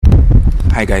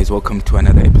Hi guys, welcome to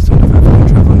another episode of African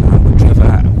Travel Now with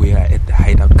Trevor. We are at the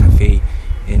Hideout Cafe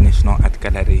in National Art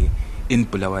Gallery in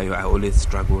Bulawayo. I always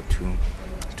struggle to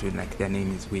like, their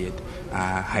name is weird.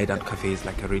 Hideout Cafe is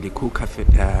like a really cool cafe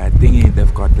thingy.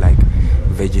 They've got like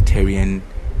vegetarian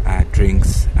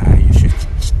drinks. You should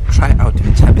try out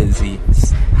Mchabezi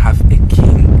Have a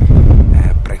King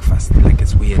breakfast. Like,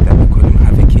 it's weird that we call him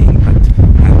Have a King, but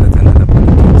that's another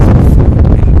politics of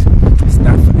food and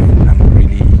stuff. And I'm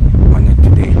really honored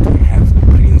today to have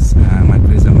Prince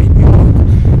Macriza made me book.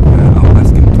 I'll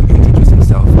ask him to introduce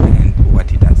himself and what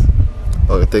he does.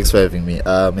 Okay, thanks for having me.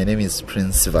 My name is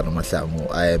Prince Sivano Mahlamu.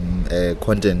 I am a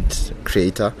content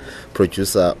creator,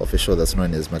 producer of a show that's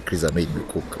known as Macriza Made Me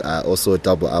Cook. I also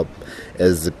double up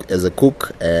as a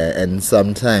cook, and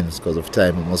sometimes, because of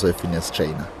time, I'm also a fitness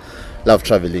trainer. Love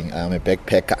traveling. I'm a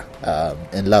backpacker,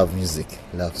 and love music.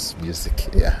 Loves music.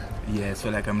 Yeah, so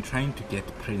like I'm trying to get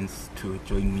Prince to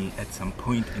join me at some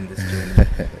point in this journey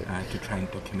to try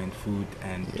and document food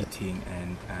and eating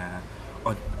and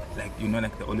like, you know,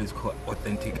 like they always call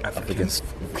authentic African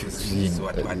cuisine,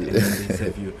 what, and then they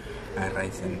serve you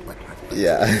rice and what.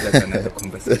 Yeah. So that's another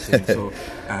conversation. So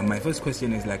my first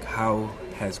question is like, how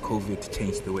has COVID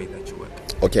changed the way that you work?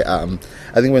 Okay, I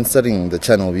think when starting the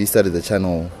channel, we started the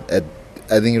channel at,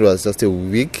 I think it was just a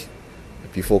week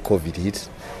before COVID hit.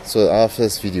 So our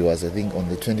first video was, I think, on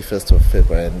the 21st of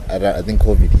February, and I think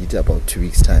COVID hit about 2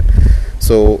 weeks time.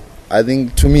 So I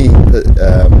think, to me,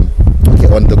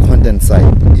 on the content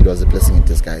side, it was a blessing in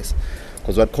disguise,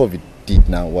 because what COVID did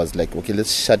now was like, okay,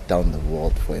 let's shut down the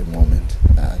world for a moment.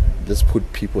 Let's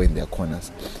put people in their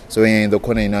corners. So when you're in the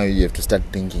corner now, you have to start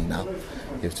thinking now.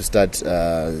 You have to start,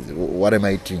 what am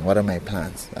I doing? What are my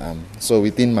plans? So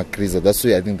within Macriza, that's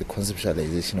why I think the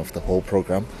conceptualization of the whole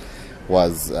program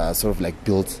was sort of like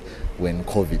built when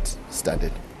COVID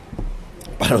started.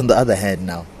 But on the other hand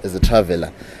now, as a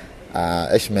traveler,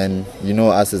 Ashman, you know,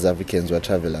 us as Africans, we're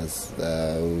travelers.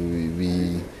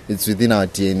 It's within our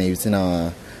DNA, it's in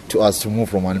to us to move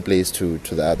from one place to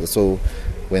the other. So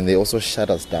when they also shut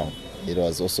us down, it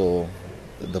was also,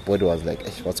 the body was like,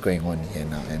 what's going on here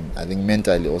now? And I think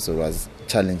mentally also was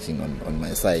challenging on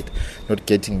my side, not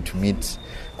getting to meet,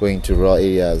 going to rural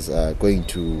areas, going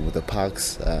to the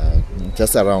parks,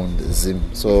 just around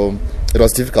Zim. So it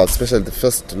was difficult, especially the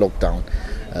first lockdown.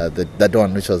 That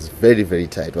one, which was very, very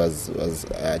tight, was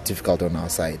difficult on our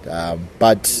side.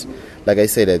 But like I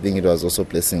said, I think it was also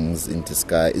blessings in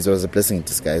disguise. It was a blessing in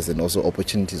disguise, and also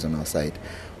opportunities on our side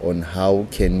on how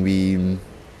can we.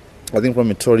 I think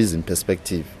from a tourism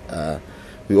perspective,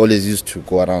 we always used to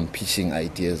go around pitching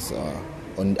ideas.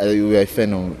 We are a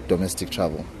fan of domestic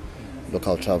travel,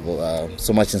 local travel,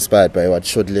 so much inspired by what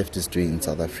Short Left is doing in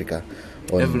South Africa.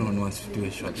 Everyone wants to do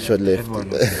a short left. Everyone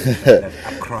wants to do a short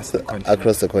left across the continent.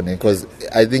 Across the continent, because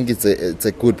I think it's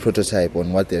a good prototype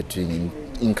on what they're doing in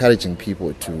encouraging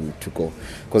people to go.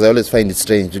 Because I always find it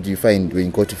strange. You find when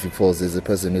you go to Vic Falls, there's a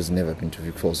person who's never been to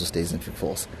Vic Falls who stays in Vic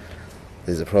Falls.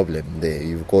 There's a problem there.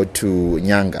 You go to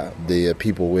Nyanga, there are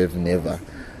people who have never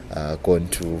gone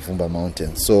to Vumba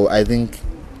Mountains. So I think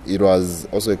it was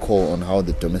also a call on how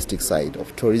the domestic side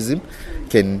of tourism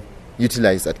can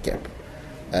utilize that gap.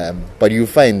 But you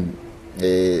find,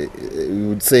 we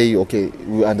would say, okay,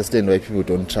 we understand why people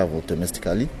don't travel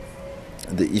domestically.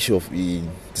 The issue of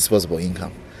disposable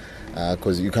income.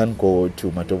 Because you can't go to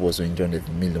Matobos when you don't have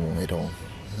minimum at home.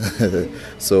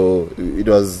 So it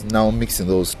was now mixing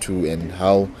those two, and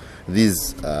how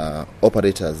these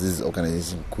operators, these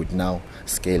organizations could now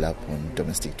scale up on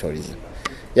domestic tourism.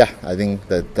 Yeah, I think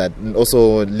that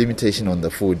also limitation on the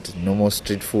food. No more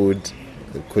street food.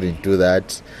 We couldn't do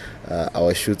that.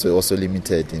 Our shoots were also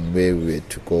limited in where we were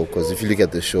to go, because if you look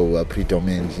at the show, we are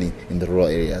predominantly in the rural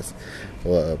areas.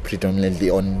 We're predominantly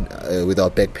on with our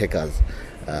backpackers.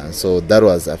 So that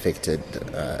was affected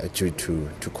due to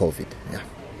COVID. Yeah.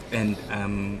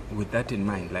 And with that in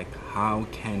mind, like, how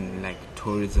can like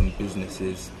tourism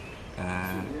businesses,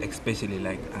 especially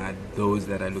like those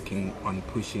that are looking on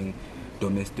pushing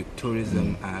domestic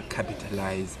tourism,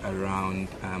 capitalize around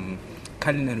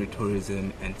culinary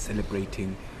tourism and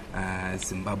celebrating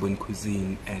Zimbabwean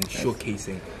cuisine and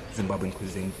showcasing Zimbabwean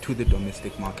cuisine to the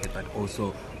domestic market, but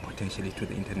also potentially to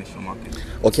the international market?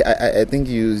 Okay, I think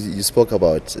you spoke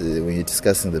about when you're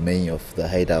discussing the menu of the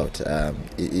Hideout.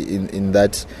 In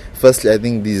that, firstly, I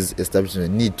think these establishments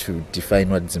need to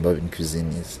define what Zimbabwean cuisine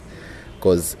is,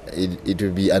 because it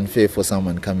would be unfair for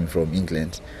someone coming from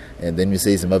England, and then we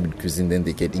say Zimbabwean cuisine, then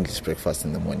they get English breakfast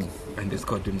in the morning. And it's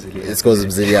called Mzilias. It's called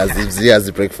Mzilias. Mzilias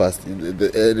the breakfast.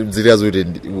 Mzilias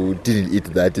who didn't eat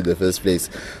that in the first place.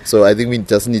 So I think we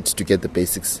just need to get the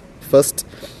basics first,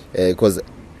 because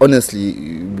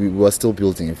honestly, we were still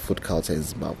building a food culture in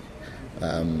Zimbabwe.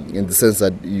 In the sense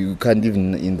that you can't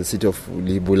even in the city of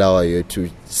Bulawayo to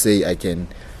say I can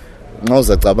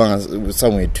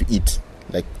somewhere to eat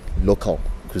like local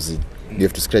cuisine. You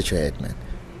have to scratch your head, man.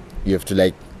 You have to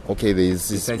like, okay, there's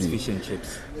this besides fish and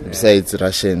chips, besides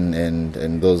Russian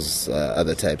and those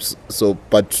other types. So,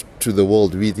 but to the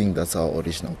world, we think that's our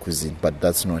original cuisine, but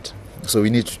that's not. So we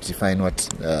need to define what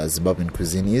Zimbabwean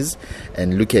cuisine is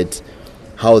and look at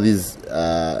how these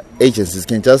agencies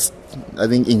can just, I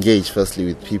think, engage firstly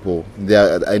with people.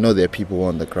 I know there are people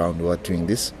on the ground who are doing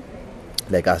this,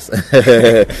 like us.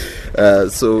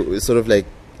 So it's sort of like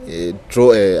I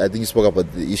think you spoke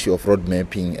about the issue of road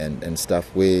mapping and stuff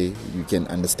where you can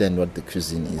understand what the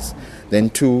cuisine is.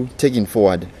 Then two, taking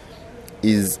forward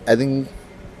is, I think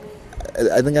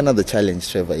another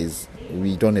challenge, Trevor, is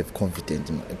we don't have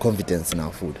confidence in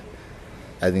our food.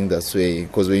 I think that's where,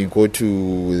 because when you go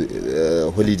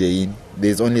to Holiday Inn,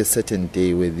 there's only a certain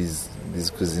day where these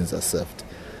cuisines are served.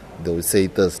 They will say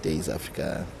Thursday is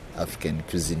African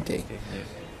cuisine day. Okay, yes.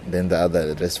 Then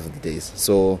the rest of the days.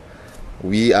 So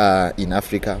we are in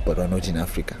Africa, but we're not in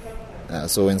Africa.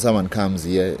 So when someone comes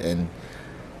here, and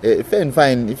fair and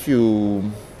fine, if you're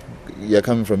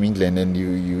coming from England and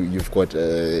you've got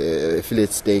a fillet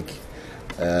steak,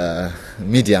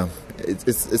 medium,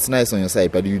 it's nice on your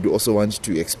side, but you also want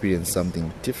to experience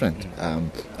something different.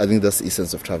 I think that's the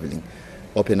essence of traveling.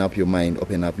 Open up your mind,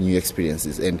 open up new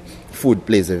experiences, and food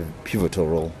plays a pivotal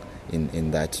role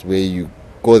in that, where you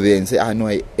go there and say, no,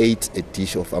 I ate a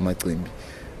dish of amaqimbi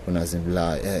when I was in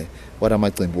Bula. What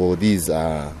amaqimbi? Well, these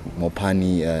are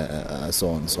mopani, so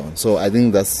on and so on. So I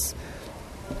think that's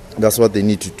what they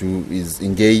need to do, is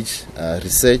engage,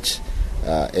 research,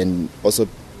 and also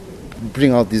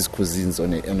bring out these cuisines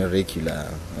on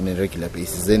a regular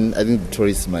basis. Then I think the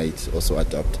tourists might also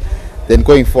adopt. Then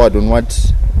going forward on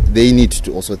what they need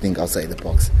to also think outside the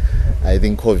box. I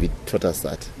think COVID taught us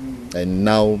that, and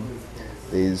now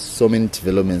there's so many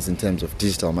developments in terms of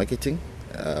digital marketing.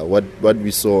 What we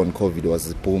saw on COVID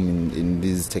was a boom in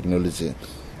this technology,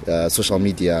 social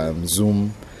media,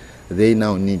 Zoom. They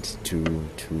now need to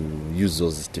use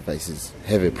those devices,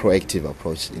 have a proactive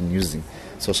approach in using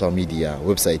social media,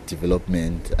 website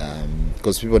development,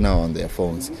 because people now on their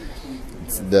phones.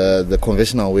 It's the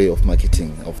conventional way of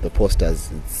marketing of the posters,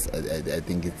 I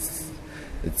think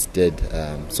it's dead.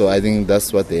 So I think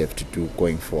that's what they have to do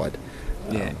going forward.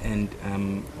 Yeah, and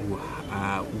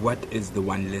what is the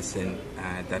one lesson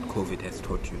that COVID has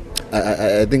taught you?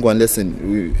 I think one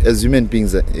lesson, as human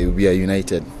beings, we are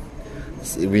united.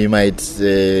 We might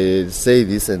say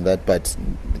this and that, but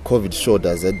COVID showed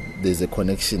us that there's a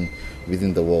connection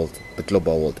within the world, the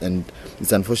global world, and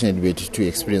it's unfortunate we had to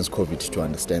experience COVID to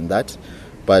understand that.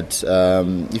 But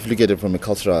if you look at it from a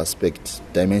cultural aspect,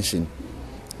 dimension,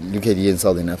 look at here in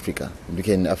Southern Africa, look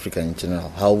at in Africa in general,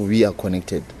 how we are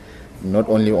connected, not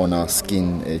only on our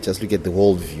skin, just look at the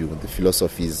world view, the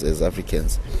philosophies as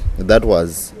Africans. That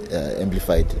was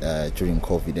amplified during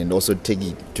COVID, and also take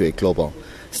it to a global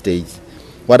stage.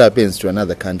 What happens to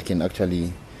another country can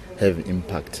actually have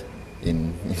impact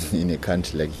in a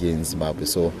country like here in Zimbabwe.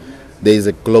 So there is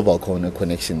a global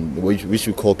connection, which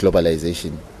we call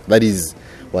globalization. That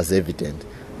was evident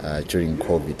during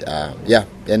COVID.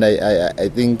 And I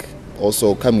think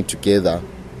also coming together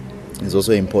is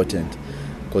also important,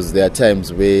 because there are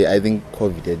times where I think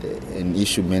COVID had an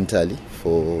issue mentally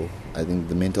for, I think,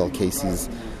 the mental cases,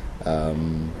 the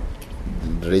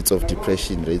rates of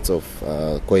depression, rates of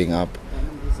going up.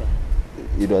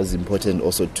 It was important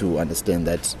also to understand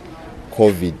that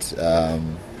COVID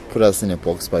put us in a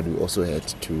box, but we also had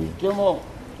to,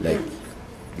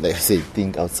 like I said,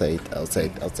 think outside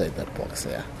that box.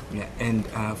 Yeah, and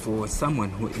for someone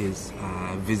who is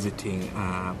visiting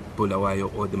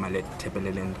Bulawayo or the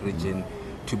Malet-Tebeleland region,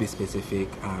 to be specific,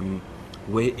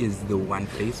 where is the one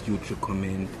place you'd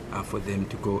recommend for them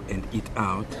to go and eat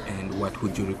out, and what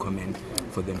would you recommend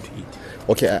for them to eat?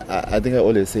 Okay, I think I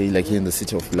always say, like here in the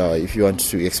city of Bulawayo, if you want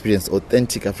to experience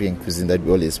authentic African cuisine that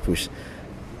we always push,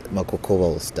 Makokoba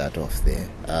will start off there.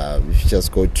 If you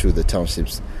just go to the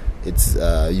townships, it's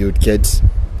you'd get,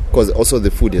 because also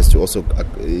the food has to also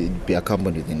be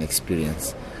accompanied with an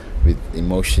experience, with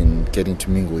emotion, getting to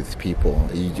mingle with people.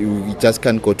 You just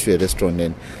can't go to a restaurant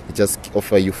and they just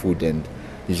offer you food and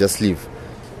you just leave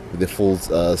with the full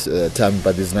time,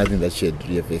 but there's nothing that you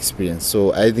have experienced.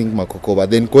 So I think Makokoba.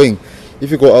 Then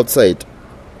if you go outside,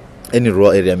 any raw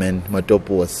area, man, Matopo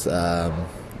was,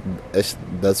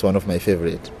 that's one of my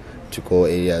favorite to go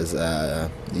areas.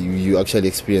 You actually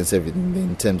experience everything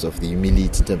in terms of the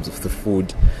humility, in terms of the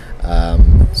food.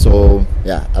 So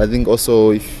yeah, I think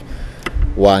also if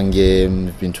Wange,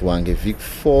 we've been to Wange, Vic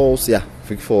Falls,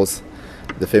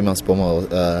 the famous Boma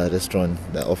restaurant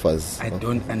that offers. I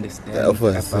don't understand. I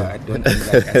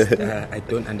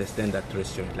don't understand that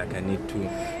restaurant. Like, I need to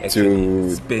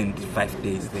actually spend 5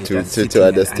 days there to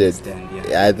understand.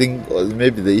 Yeah, I think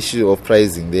maybe the issue of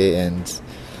pricing there, and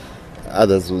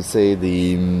others will say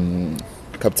the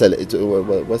capital.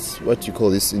 What you call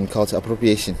this in culture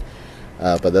appropriation.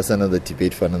 But that's another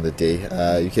debate for another day.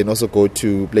 You can also go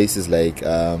to places like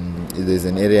there's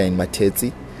an area in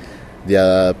Matezi. There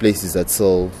are places that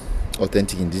sell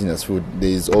authentic indigenous food.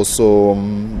 There's also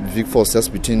Vic Falls,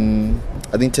 just between,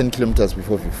 I think, 10 kilometers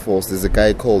before Vic Falls. There's a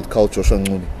guy called Culture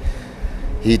Shanguli.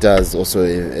 He does also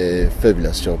a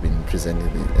fabulous job in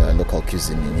presenting the local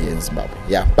cuisine in Zimbabwe.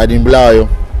 Yeah, but in Bulawayo,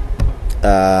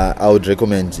 I would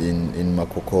recommend in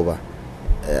Makokoba.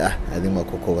 I think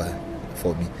Makokoba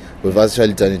for me. We've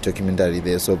actually done a documentary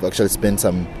there, so we've actually spent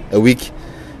a week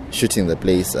shooting the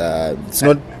place. It's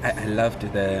not. I loved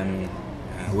the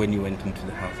when you went into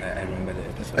the house. I remember the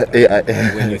episode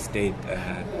when you stayed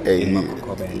in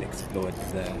Makokoba and explored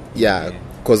the. Yeah,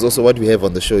 because also what we have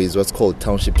on the show is what's called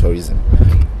township tourism,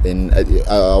 and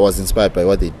I was inspired by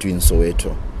what they do in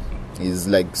Soweto. It's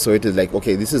like Soweto is like,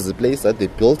 okay, this is the place that they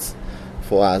built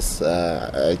for us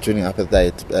during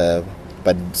apartheid,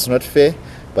 but it's not fair.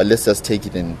 But let's just take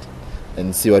it and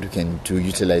see what we can do,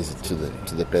 utilize it to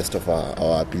the best of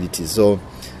our abilities. So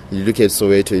you look at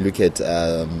Soweto, you look at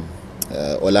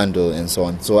Orlando and so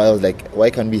on. So I was like, why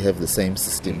can't we have the same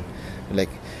system? Like,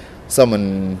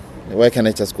 why can't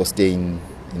I just go stay in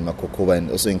Makokoba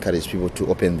and also encourage people to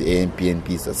open the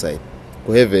Airbnbs aside?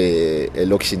 Go have a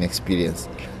location experience.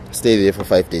 Stay there for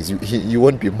 5 days. You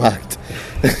won't be mugged.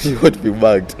 You won't be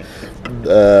mugged.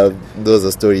 Those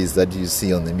are stories that you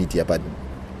see on the media, but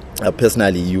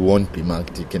personally, you won't be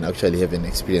mugged. You can actually have an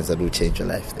experience that will change your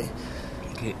life there.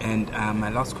 Okay, and my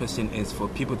last question is for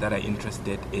people that are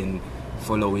interested in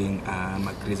following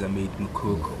Magriza Made Me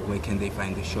Cook. Where can they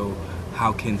find the show?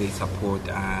 How can they support?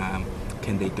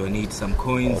 Can they donate some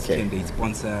coins? Okay. Can they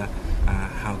sponsor?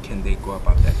 How can they go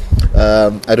about that?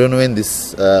 I don't know when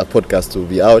this podcast will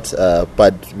be out,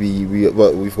 but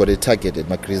we've got a target at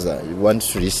Magriza. We want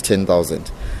to reach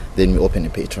 10,000. Then we open a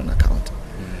Patreon account.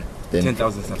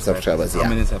 10,000 subscribers. Yeah. How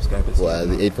many subscribers? Well,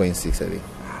 8.6, I think.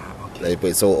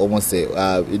 Okay. So almost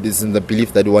it is in the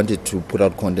belief that we wanted to put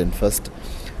out content first,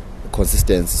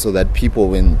 consistency, so that people,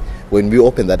 when we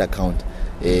open that account,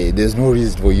 there's no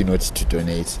reason for you not to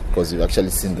donate, because we've actually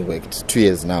seen the work. It's 2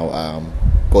 years now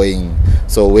going.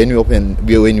 So when you open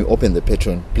the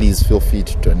Patreon, please feel free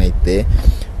to donate there.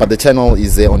 But the channel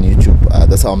is there on YouTube.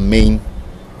 That's our main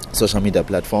social media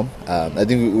platform. I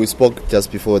think we spoke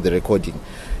just before the recording,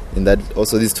 in that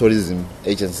also these tourism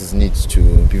agencies need to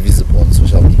be visible on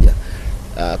social media.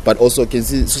 But also, you can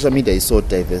see social media is so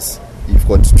diverse. You've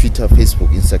got Twitter, Facebook,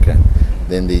 Instagram.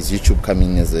 Then there's YouTube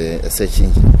coming as a search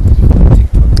engine.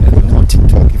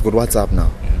 TikTok. You've got WhatsApp now.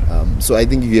 So I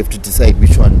think you have to decide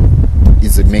which one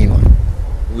is the main one.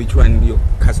 Which one your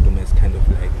customers kind of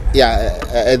like?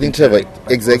 I think Trevor,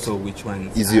 exactly. Also, which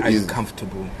one are you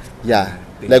comfortable? Yeah,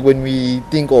 like when we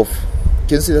think of,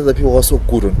 can you see that the people are so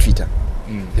good on Twitter?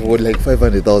 They've got like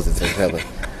 500,000 subscribers.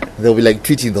 They'll be like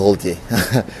tweeting the whole day.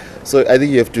 So I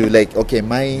think you have to like, okay,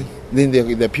 then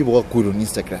the people are good on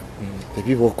Instagram. The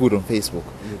people are good on Facebook.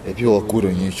 The people are good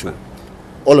on YouTube.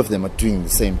 All of them are doing the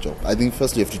same job. I think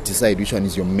first you have to decide which one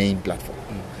is your main platform.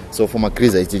 So for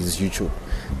Magriza, it is YouTube.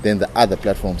 Then the other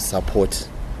platforms support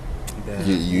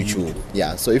YouTube.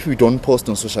 Yeah. So if we don't post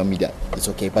on social media, it's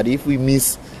okay. But if we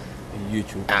miss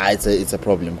YouTube, it's a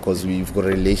problem, because we've got a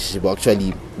relationship.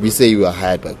 Actually, we say we were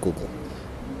hired by Google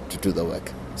to do the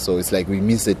work. So it's like we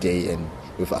miss a day and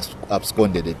we've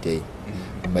absconded a day.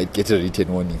 We might get a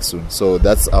written warning soon. So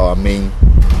that's our main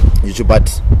YouTube.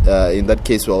 But in that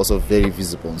case, we're also very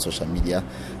visible on social media: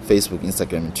 Facebook,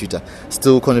 Instagram, and Twitter.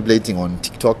 Still contemplating on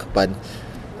TikTok, but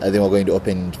I think we're going to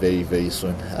open it very, very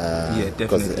soon.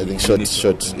 Because I think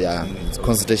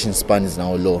concentration span is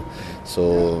now low,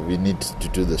 so we need to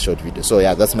do the short video. So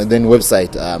yeah, that's my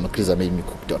website,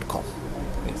 magrizamademycook.com.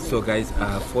 So guys,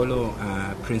 follow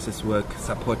Prince's work,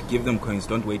 support, give them coins,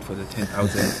 don't wait for the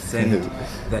 10,000, send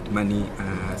that money,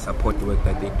 support the work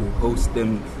that they do, host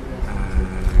them,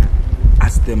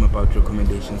 ask them about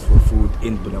recommendations for food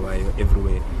in Bulawayo,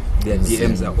 everywhere. Their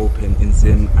DMs are open in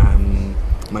Zim.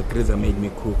 Magriza Made Me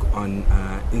Cook on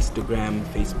Instagram,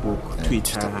 Facebook,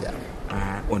 Twitter,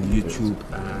 on YouTube,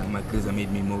 Magriza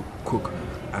Made Me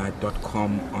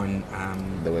Cook.com on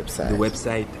the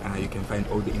website. You can find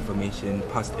all the information,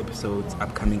 past episodes,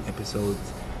 upcoming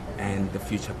episodes, and the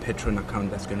future Patreon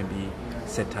account that's going to be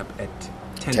set up at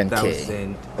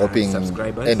 10,000 hoping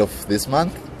subscribers. end of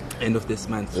this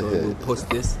month. So we'll post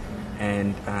this,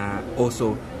 and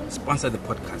also sponsor the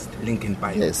podcast. Link in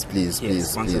bio. Yes, please,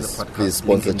 sponsor the podcast. Please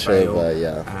sponsor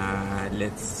Trevor.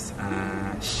 Let's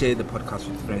share the podcast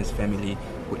with friends, family,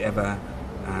 whoever.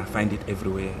 Find it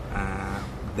everywhere.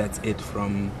 That's it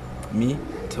from me.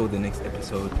 Till the next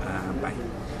episode. Bye.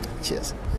 Cheers.